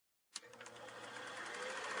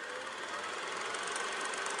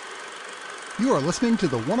You are listening to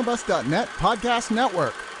the oneofus.net podcast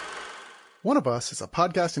network. One of Us is a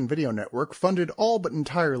podcast and video network funded all but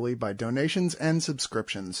entirely by donations and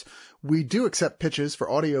subscriptions. We do accept pitches for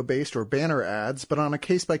audio-based or banner ads, but on a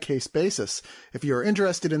case-by-case basis. If you are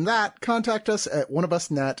interested in that, contact us at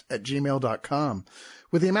oneofusnet@gmail.com.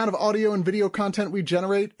 With the amount of audio and video content we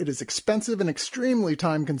generate, it is expensive and extremely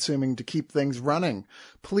time-consuming to keep things running.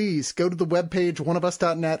 Please go to the webpage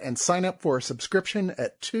oneofus.net and sign up for a subscription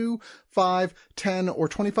at $2, $5, $10, or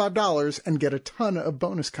 $25 and get a ton of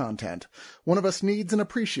bonus content. One of Us needs and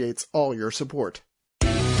appreciates all your support.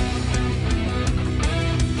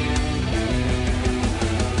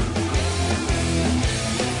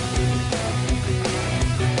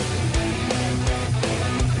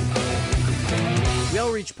 We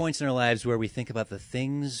all reach points in our lives where we think about the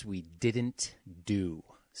things we didn't do.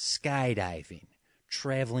 Skydiving,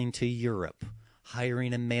 traveling to Europe,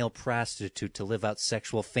 hiring a male prostitute to live out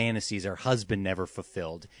sexual fantasies our husband never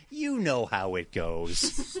fulfilled. You know how it goes.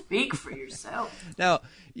 Speak for yourself. Now,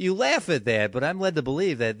 you laugh at that, but I'm led to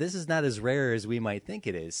believe that this is not as rare as we might think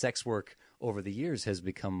it is. Sex work over the years has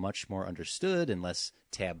become much more understood and less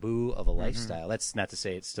taboo of a lifestyle. That's not to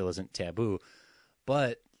say it still isn't taboo,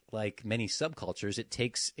 but like many subcultures, it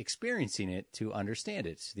takes experiencing it to understand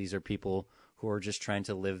it. These are people who are just trying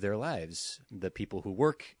to live their lives, the people who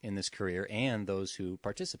work in this career and those who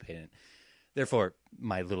participate in it. Therefore,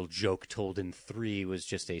 my little joke told in 3 was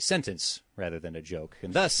just a sentence rather than a joke.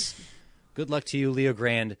 And thus, Good Luck to You, Leo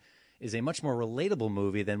Grand is a much more relatable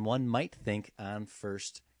movie than one might think on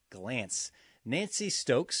first glance. Nancy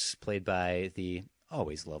Stokes, played by the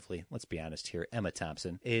always lovely, let's be honest here, Emma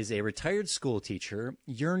Thompson, is a retired school teacher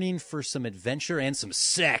yearning for some adventure and some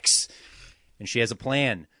sex. And she has a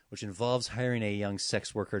plan, which involves hiring a young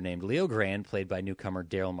sex worker named Leo Grand, played by newcomer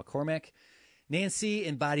Daryl McCormack. Nancy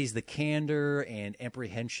embodies the candor and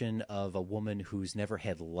apprehension of a woman who's never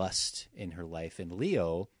had lust in her life, and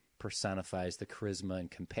Leo personifies the charisma and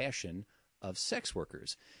compassion of sex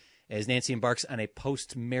workers. As Nancy embarks on a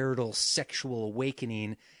post-marital sexual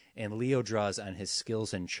awakening, and Leo draws on his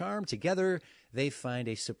skills and charm, together they find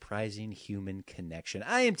a surprising human connection.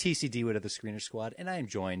 I am TC DeWitt of the Screener Squad, and I am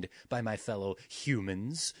joined by my fellow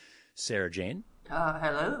humans, Sarah Jane.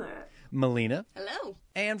 Hello there. Melina. Hello.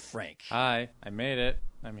 And Frank. Hi, I made it.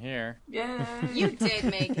 I'm here. Yay. You did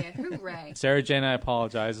make it. Hooray. Sarah Jane, I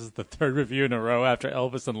apologize. This is the 3rd review in a row after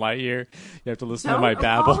Elvis and Lightyear. You have to listen Don't to my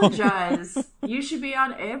babble. apologize. You should be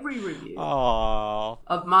on every review. Aww.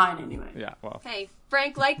 Of mine, anyway. Yeah, well. Hey,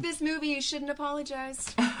 Frank, like this movie, you shouldn't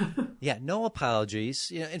apologize. Yeah, no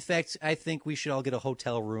apologies. In fact, I think we should all get a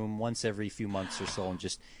hotel room once every few months or so and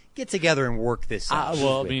just get together and work this out.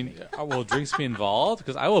 Well, I mean, will drinks be involved?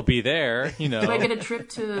 Because I will be there, you know. Do I get a trip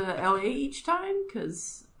to LA each time?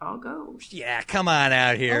 Because I'll go. Yeah, come on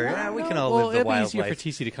out here. We can all live the it'd be wild easier life. for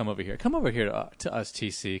TC to come over here. Come over here to us,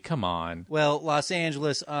 TC. Come on. Well, Los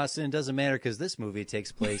Angeles, Austin, doesn't matter because this movie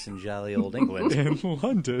takes place in jolly old England. In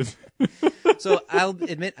London. So I'll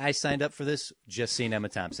admit I signed up for this just seeing Emma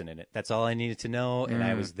Thompson in it. That's all I needed to know, and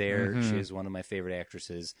I was there. She is one of my favorite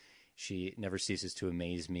actresses. She never ceases to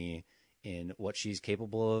amaze me in what she's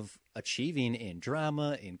capable of achieving in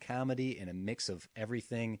drama, in comedy, in a mix of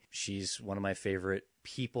everything. She's one of my favorite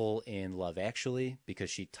people in Love Actually because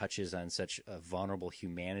she touches on such a vulnerable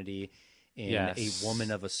humanity in a woman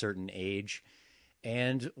of a certain age.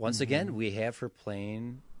 And once again, we have her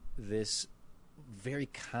playing this very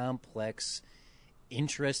complex,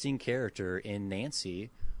 interesting character in Nancy,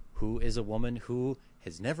 who is a woman who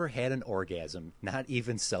has never had an orgasm, not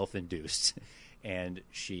even self-induced. And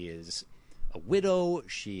she is a widow.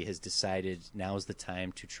 She has decided now is the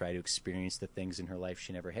time to try to experience the things in her life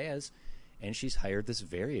she never has. And she's hired this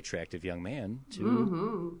very attractive young man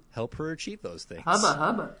to help her achieve those things. Hubba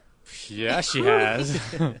hubba. Yeah, she has.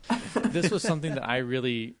 This was something that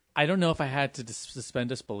I don't know if I had to suspend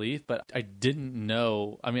disbelief, but I didn't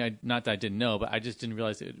know. I mean, not that I didn't know, but I just didn't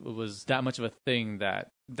realize it was that much of a thing that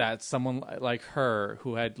someone like her,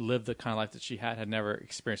 who had lived the kind of life that she had never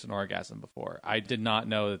experienced an orgasm before. I did not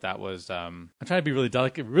know that was. I'm trying to be really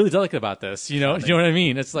delicate about this. You know what I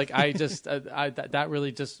mean? It's like I just that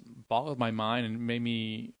really just boggled my mind and made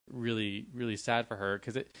me really, really sad for her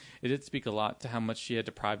because it did speak a lot to how much she had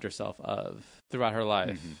deprived herself of throughout her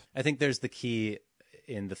life. Mm-hmm. I think there's the key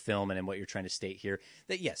in the film and in what you're trying to state here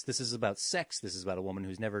that yes, this is about sex. This is about a woman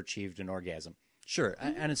who's never achieved an orgasm. Sure,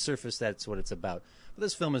 on its surface, that's what it's about. But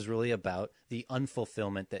this film is really about the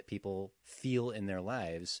unfulfillment that people feel in their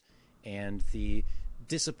lives and the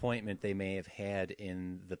disappointment they may have had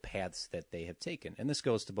in the paths that they have taken. And this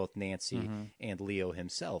goes to both Nancy and Leo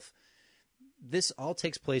himself. this all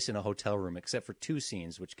takes place in a hotel room except for 2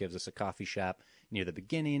 scenes, which gives us a coffee shop near the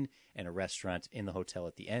beginning and a restaurant in the hotel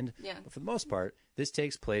at the end. Yeah. But for the most part, this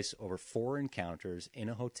takes place over 4 encounters in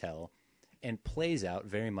a hotel and plays out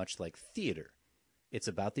very much like theater. It's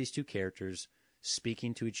about these 2 characters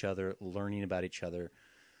speaking to each other, learning about each other,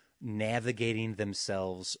 navigating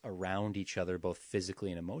themselves around each other, both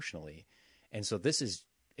physically and emotionally. And so this is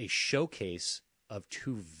a showcase of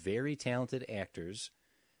 2 very talented actors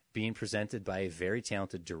being presented by a very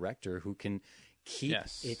talented director who can keep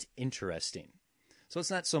it interesting. So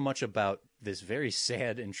it's not so much about this very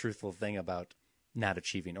sad and truthful thing about not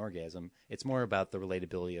achieving orgasm. It's more about the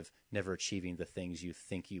relatability of never achieving the things you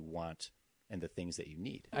think you want and the things that you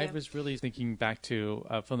need. I was really thinking back to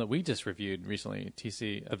a film that we just reviewed recently,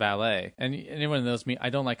 TC, The Valet. And anyone who knows me, I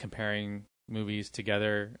don't like comparing movies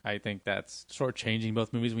together. I think that's shortchanging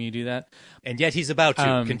both movies when you do that. And yet he's about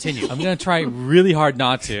to continue. I'm going to try really hard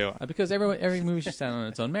not to, because every movie should stand on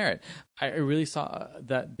its own merit. I really saw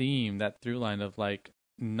that theme, that through line of like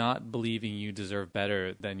not believing you deserve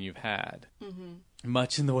better than you've had. Mm-hmm.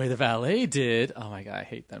 Much in the way The Valet did. Oh my God, I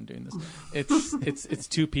hate them doing this. It's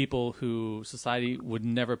 2 people who society would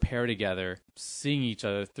never pair together, seeing each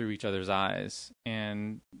other through each other's eyes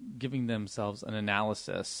and giving themselves an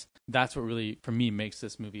analysis. That's what really, for me, makes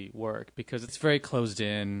this movie work, because it's very closed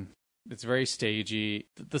in. It's very stagey.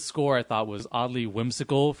 The score, I thought, was oddly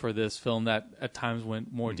whimsical for this film that at times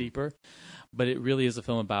went more deeper. But it really is a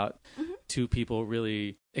film about 2 people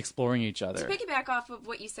really exploring each other. To piggyback off of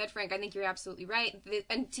what you said, Frank, I think you're absolutely right.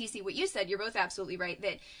 And TC, what you said, you're both absolutely right.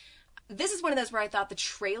 That this is one of those where I thought the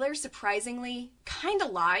trailer surprisingly kind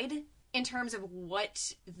of lied in terms of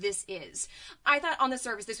what this is. I thought on the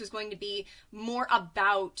surface this was going to be more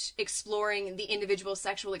about exploring the individual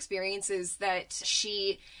sexual experiences that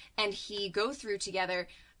she and he go through together.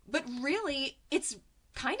 But really, it's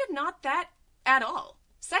kind of not that at all.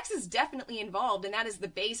 Sex is definitely involved, and that is the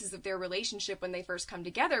basis of their relationship when they first come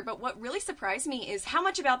together. But what really surprised me is how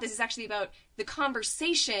much about this is actually about the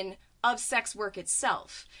conversation of sex work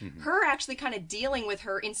itself. Mm-hmm. Her actually kind of dealing with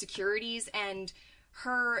her insecurities and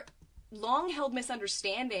her long-held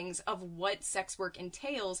misunderstandings of what sex work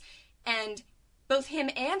entails, and both him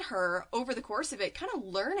and her, over the course of it, kind of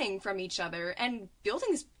learning from each other and building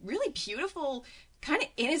this really beautiful, kind of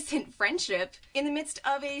innocent friendship in the midst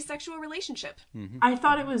of a sexual relationship. Mm-hmm. I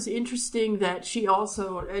thought it was interesting that she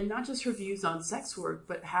also, and not just her views on sex work,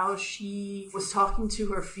 but how she was talking to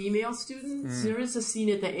her female students. There is a scene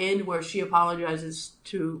at the end where she apologizes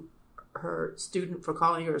to her student for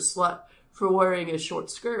calling her a slut for wearing a short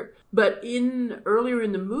skirt. But earlier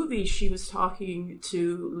in the movie, she was talking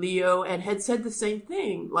to Leo and had said the same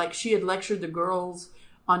thing. Like, she had lectured the girls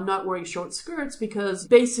on not wearing short skirts because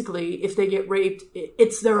basically if they get raped,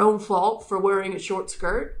 it's their own fault for wearing a short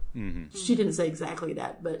skirt. Mm-hmm. She didn't say exactly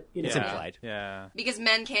that, but you know. It's implied. Yeah. Because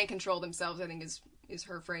men can't control themselves, I think is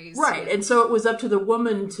her phrase. Right. And so it was up to the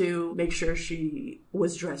woman to make sure she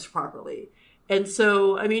was dressed properly. And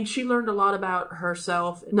so, I mean, she learned a lot about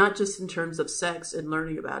herself, not just in terms of sex and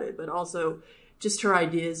learning about it, but also just her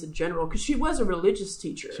ideas in general, because she was a religious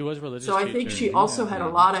teacher. She was a religious teacher. So I think she also had a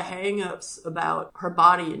lot of hang-ups about her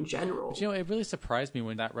body in general. But, it really surprised me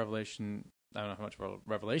when that revelation, I don't know how much of a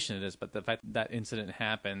revelation it is, but the fact that incident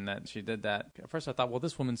happened, that she did that. At first I thought, well,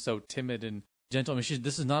 this woman's so timid and gentle. I mean,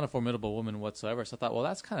 this is not a formidable woman whatsoever. So I thought, well,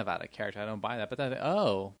 that's kind of out of character. I don't buy that. But then,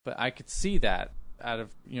 but I could see that out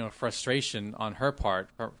of frustration on her part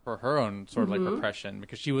for her own sort of like repression,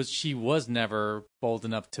 because she was never bold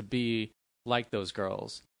enough to be like those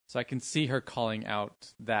girls. So I can see her calling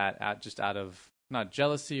out that out of not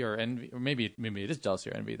jealousy or envy, or maybe it is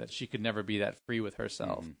jealousy or envy, that she could never be that free with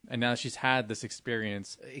herself. Mm-hmm. And now she's had this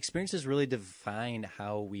experience. Experiences really define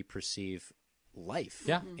how we perceive life,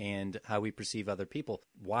 and how we perceive other people.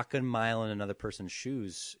 Walk a mile in another person's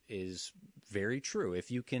shoes is very true.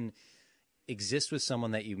 If you can exist with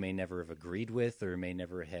someone that you may never have agreed with or may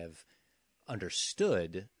never have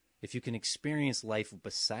understood, if you can experience life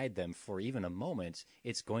beside them for even a moment,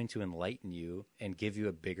 it's going to enlighten you and give you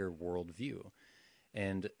a bigger worldview.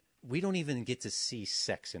 And we don't even get to see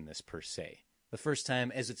sex in this per se. The first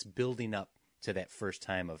time, as it's building up to that first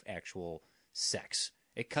time of actual sex,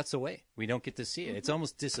 it cuts away. We don't get to see it. It's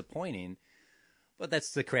almost disappointing, but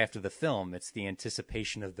that's the craft of the film. It's the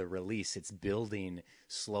anticipation of the release. It's building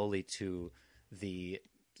slowly to the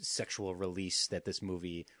sexual release that this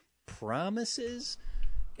movie promises.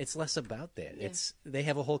 It's less about that. Yeah. They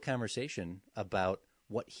have a whole conversation about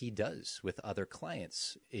what he does with other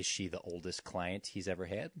clients. Is she the oldest client he's ever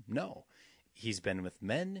had? No. He's been with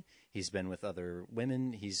men. He's been with other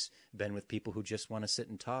women. He's been with people who just want to sit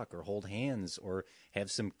and talk or hold hands or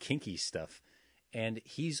have some kinky stuff. And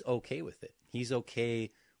he's okay with it. He's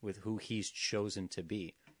okay with who he's chosen to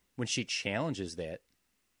be. When she challenges that,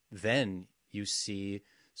 then you see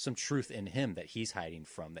some truth in him that he's hiding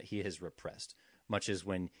from, that he has repressed, much as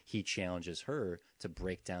when he challenges her to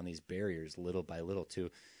break down these barriers little by little,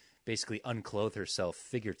 to basically unclothe herself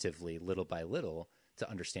figuratively little by little to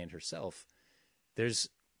understand herself. There's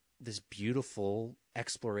this beautiful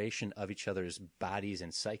exploration of each other's bodies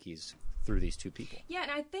and psyches through these two people. Yeah,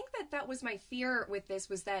 and I think that was my fear with this,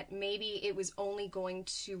 was that maybe it was only going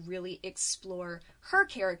to really explore her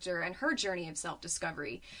character and her journey of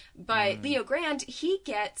self-discovery. But Leo Grande, he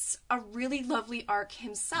gets a really lovely arc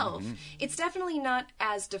himself. It's definitely not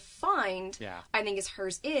as defined, I think, as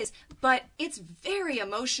hers is, but it's very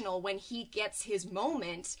emotional when he gets his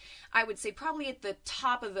moment. I would say probably at the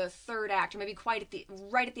top of the third act, or maybe right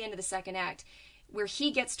at the end of the second act, where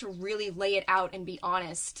he gets to really lay it out and be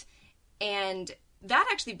honest. And that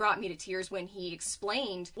actually brought me to tears when he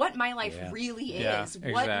explained what my life really is,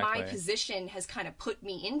 what my position has kind of put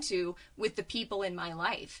me into with the people in my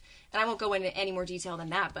life. And I won't go into any more detail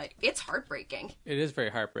than that, but it's heartbreaking. It is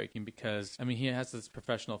very heartbreaking because, I mean, he has this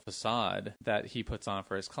professional facade that he puts on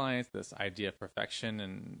for his clients, this idea of perfection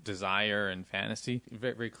and desire and fantasy.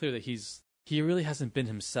 Very, very clear that he really hasn't been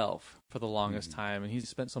himself for the longest time, and he's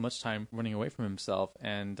spent so much time running away from himself,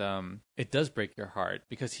 and it does break your heart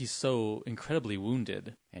because he's so incredibly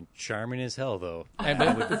wounded. And charming as hell, though.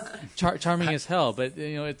 Charming as hell, but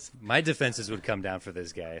it's my defenses would come down for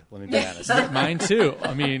this guy. Let me be honest. Mine too.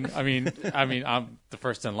 I mean, I'm the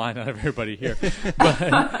first in line out of everybody here,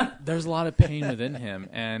 but there's a lot of pain within him,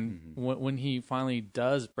 and when he finally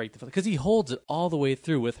does break the, because he holds it all the way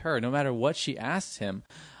through with her, no matter what she asks him,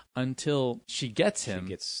 until she gets him. She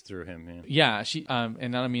gets through him, yeah. She and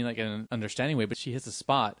I don't mean like in an understanding way, but she hits a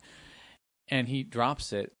spot, and he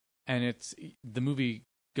drops it, and the movie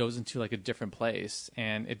goes into like a different place,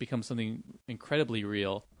 and it becomes something incredibly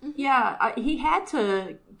real. Yeah, he had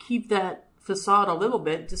to keep that facade a little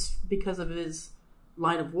bit just because of his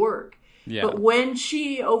line of work. Yeah. But when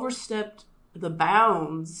she overstepped the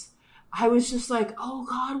bounds, I was just like, "Oh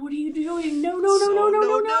God, what are you doing? No!"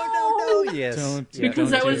 Yes,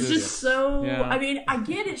 because I was just so. Yeah. I mean, I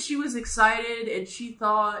get it. She was excited, and she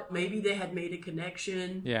thought maybe they had made a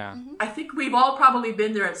connection. Yeah, I think we've all probably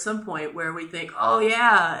been there at some point where we think, "Oh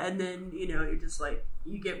yeah," and then you're just like,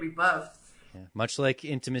 you get rebuffed. Yeah. Much like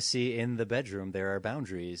intimacy in the bedroom, there are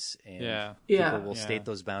boundaries, and Yeah. people will state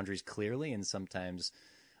those boundaries clearly and sometimes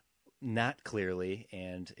not clearly,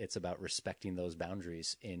 and it's about respecting those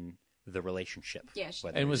boundaries in the relationship. Yeah, she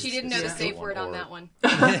Whether didn't know the safe word on that one.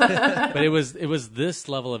 but it was this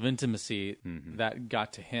level of intimacy that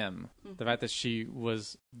got to him. The fact that she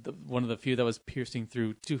was one of the few that was piercing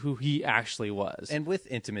through to who he actually was. And with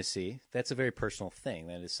intimacy, that's a very personal thing.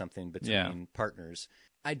 That is something between partners.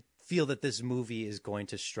 I feel that this movie is going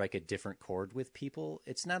to strike a different chord with people.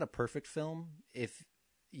 It's not a perfect film. If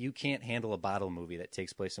you can't handle a bottle movie that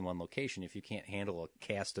takes place in one location, if you can't handle a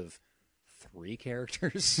cast of 3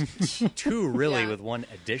 characters, 2 really with 1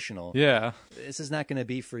 additional, this is not going to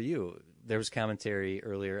be for you. There was commentary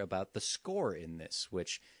earlier about the score in this,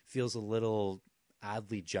 which feels a little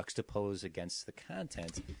oddly juxtaposed against the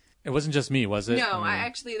content. It wasn't just me, was it? No,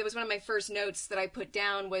 that was one of my first notes that I put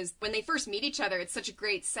down, was when they first meet each other, it's such a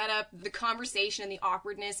great setup. The conversation and the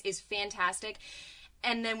awkwardness is fantastic.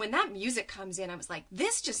 And then when that music comes in, I was like,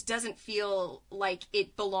 this just doesn't feel like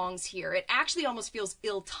it belongs here. It actually almost feels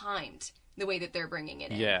ill-timed, the way that they're bringing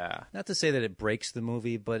it in. Yeah. Not to say that it breaks the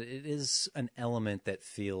movie, but it is an element that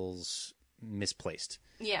feels misplaced.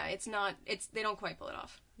 Yeah, they don't quite pull it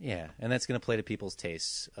off. Yeah, and that's going to play to people's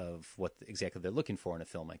tastes of what exactly they're looking for in a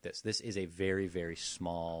film like this. This is a very, very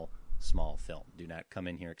small film. Do not come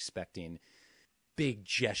in here expecting big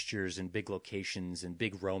gestures and big locations and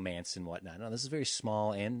big romance and whatnot. No, this is very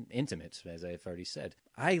small and intimate, as I've already said.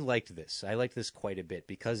 I liked this. I liked this quite a bit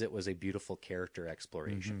because it was a beautiful character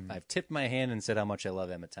exploration. I've tipped my hand and said how much I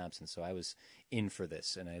love Emma Thompson, so I was in for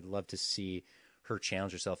this, and I'd love to see her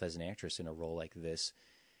challenge herself as an actress in a role like this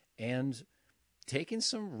and taking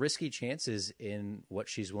some risky chances in what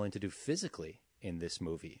she's willing to do physically in this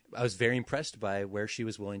movie. I was very impressed by where she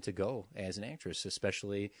was willing to go as an actress,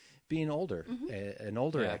 especially being older. An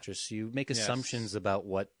older actress, you make assumptions about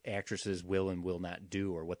what actresses will and will not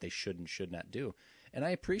do or what they should and should not do. And I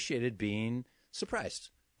appreciated being surprised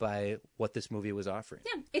by what this movie was offering.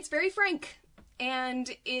 Yeah, it's very frank. And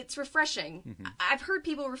it's refreshing. I've heard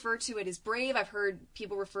people refer to it as brave. I've heard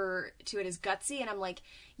people refer to it as gutsy. And I'm like,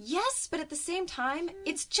 yes, but at the same time,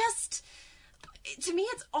 it's just to me,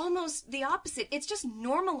 it's almost the opposite. It's just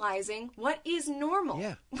normalizing what is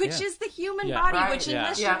normal, which is the human body. Right. Which,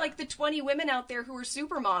 unless you're like the 20 women out there who are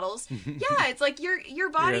supermodels, it's like your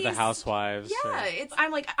body. You're the housewives. Yeah,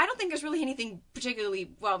 I'm like, I don't think there's really anything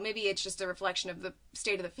particularly. Well, maybe it's just a reflection of the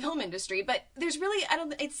state of the film industry, but there's really,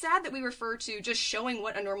 it's sad that we refer to just showing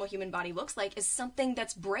what a normal human body looks like as something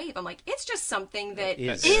that's brave. I'm like, it's just something that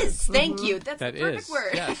is. Thank you. That's the perfect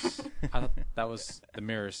word. Yes. I thought that was the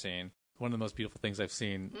mirror scene. One of the most beautiful things I've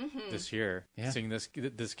seen this year. Seeing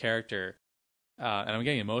this character, and I'm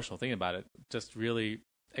getting emotional thinking about it. Just really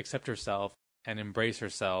accept herself and embrace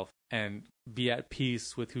herself and be at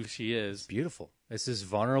peace with who she is. Beautiful. It's this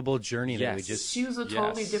vulnerable journey that we just... She was a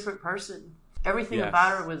totally different person. Everything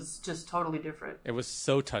about her was just totally different. It was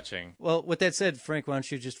so touching. Well, with that said, Frank, why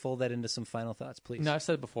don't you just fold that into some final thoughts, please? No, I've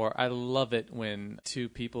said it before. I love it when two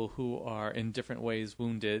people who are in different ways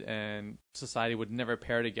wounded and society would never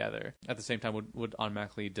pair together, at the same time would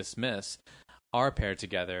automatically dismiss, are paired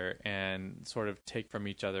together and sort of take from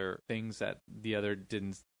each other things that the other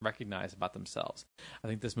didn't recognize about themselves. I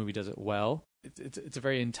think this movie does it well. It's a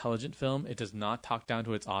very intelligent film. It does not talk down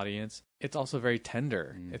to its audience. It's also very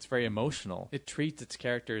tender. It's very emotional. It treats its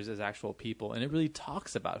characters as actual people, and it really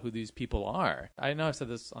talks about who these people are. I know I've said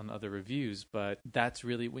this on other reviews, but that's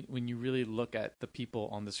really, when you really look at the people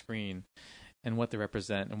on the screen and what they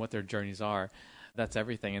represent and what their journeys are, that's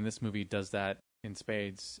everything. And this movie does that in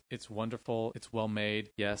spades. It's wonderful. It's well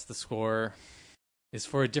made. Yes, the score is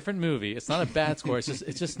for a different movie. It's not a bad score.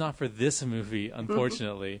 It's just not for this movie,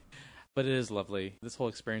 unfortunately. But it is lovely. This whole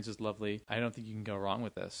experience is lovely. I don't think you can go wrong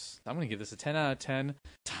with this. I'm going to give this a 10 out of 10.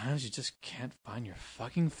 Times you just can't find your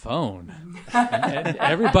fucking phone. and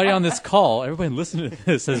everybody on this call, everybody listening to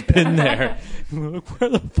this has been there. Where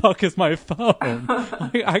the fuck is my phone?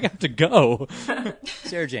 I got to go.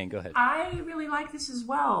 Sarah Jane, go ahead. I really like this as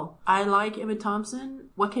well. I like Emma Thompson.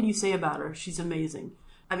 What can you say about her? She's amazing.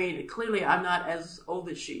 I mean, clearly I'm not as old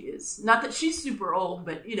as she is. Not that she's super old,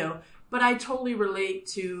 but, but I totally relate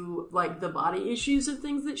to, like, the body issues and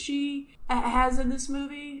things that she has in this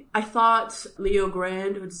movie. I thought Leo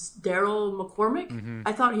Grand was Daryl McCormick.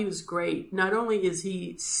 I thought he was great. Not only is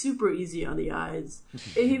he super easy on the eyes,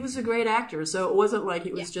 he was a great actor. So it wasn't like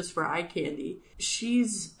it was just for eye candy.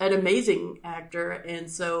 She's an amazing actor,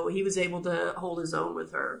 and so he was able to hold his own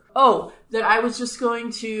with her. Oh, that I was just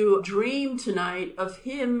going to dream tonight of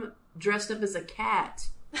him dressed up as a cat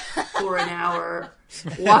for an hour,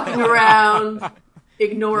 walking around,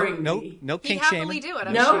 ignoring me. No kink He'd happily shaming. do it.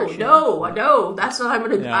 I'm No, sure. no. That's what I'm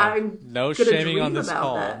gonna. I'm no gonna shaming dream on this about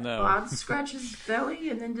call. that. No. I'd scratch his belly,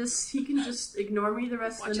 and then he can just ignore me the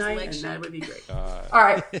rest Watch of his the night, leg and shake. that would be great. All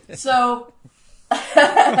right, so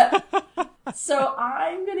so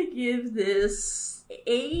I'm gonna give this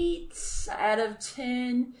 8 out of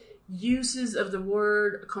 10 uses of the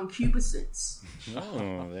word concupiscence.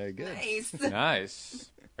 Oh, very good. Nice. Nice.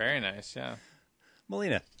 Very nice, yeah.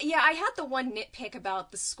 Melina. Yeah, I had the one nitpick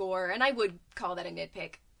about the score, and I would call that a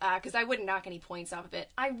nitpick, because I wouldn't knock any points off of it.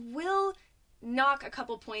 I will knock a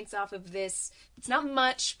couple points off of this. It's not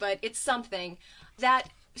much, but it's something. That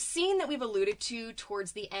scene that we've alluded to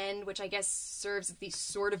towards the end, which I guess serves as the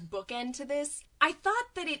sort of bookend to this, I thought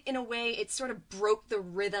that in a way, it sort of broke the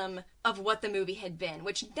rhythm of what the movie had been,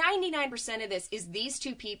 which 99% of this is these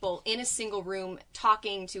two people in a single room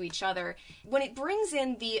talking to each other. When it brings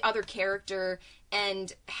in the other character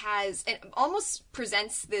and almost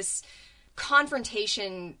presents this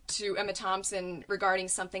confrontation to Emma Thompson regarding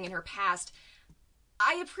something in her past,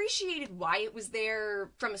 I appreciated why it was there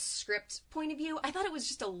from a script point of view. I thought it was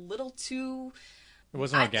just a little too... It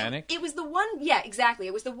wasn't organic? It was the one... Yeah, exactly.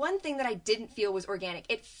 It was the one thing that I didn't feel was organic.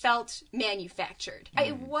 It felt manufactured.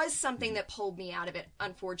 It was something that pulled me out of it,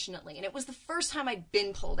 unfortunately. And it was the first time I'd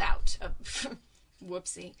been pulled out of...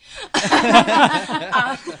 Whoopsie.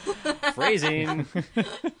 Phrasing.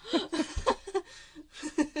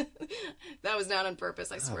 That was not on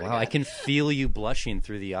purpose, I swear to Wow, God. I can feel you blushing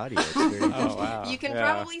through the audio. It's very Oh, wow. You can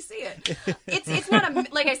Yeah. probably see it. It's not a,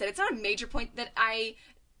 like I said, it's not a major point that I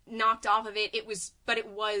knocked off of it. But it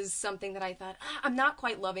was something that I thought, I'm not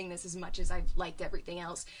quite loving this as much as I've liked everything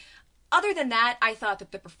else. Other than that, I thought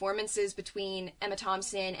that the performances between Emma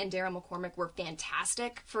Thompson and Daryl McCormick were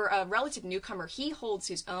fantastic. For a relative newcomer, he holds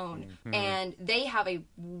his own, and they have a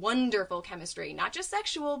wonderful chemistry, not just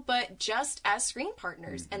sexual, but just as screen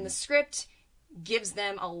partners. And the script gives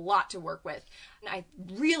them a lot to work with. And I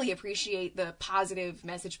really appreciate the positive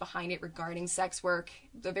message behind it regarding sex work,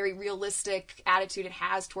 the very realistic attitude it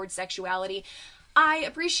has towards sexuality. I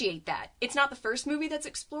appreciate that. It's not the first movie that's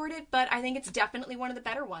explored it, but I think it's definitely one of the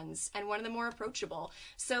better ones and one of the more approachable.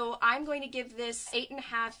 So I'm going to give this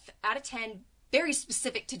 8.5 out of 10 very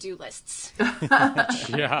specific to-do lists.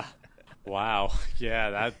 Yeah. Wow.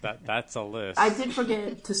 Yeah, that's a list. I did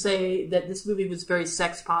forget to say that this movie was very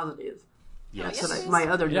sex positive. Yes. That's what my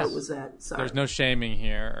other Yes. note was that. Sorry. There's no shaming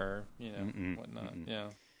here or, whatnot.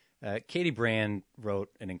 Yeah. Katie Brand wrote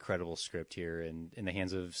an incredible script here, and in the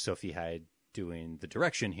hands of Sophie Hyde doing the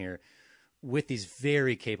direction here, with these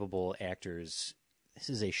very capable actors. This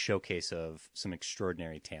is a showcase of some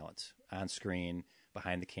extraordinary talent on screen,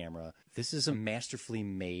 behind the camera. This is a masterfully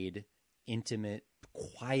made, intimate,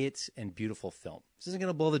 quiet, and beautiful film. This isn't going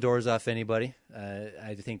to blow the doors off anybody.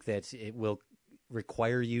 I think that it will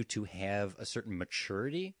require you to have a certain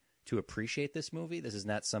maturity to appreciate this movie. This is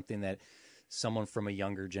not something that someone from a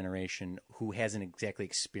younger generation who hasn't exactly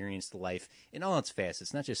experienced life in all its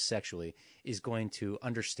facets, not just sexually, is going to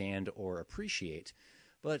understand or appreciate.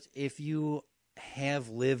 But if you have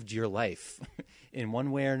lived your life in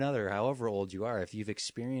one way or another, however old you are, if you've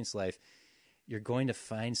experienced life, you're going to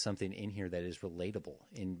find something in here that is relatable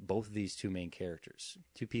in both of these two main characters.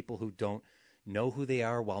 Two people who don't know who they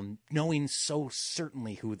are while knowing so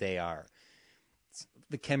certainly who they are.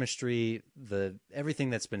 The chemistry, everything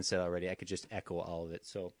that's been said already, I could just echo all of it.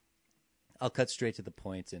 So I'll cut straight to the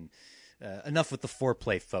point, and enough with the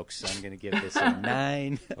foreplay, folks. I'm going to give this a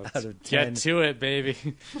 9 out of 10. Get to it, baby.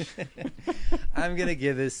 I'm going to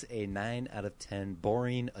give this a 9 out of 10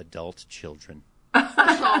 boring adult children.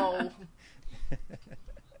 Oh.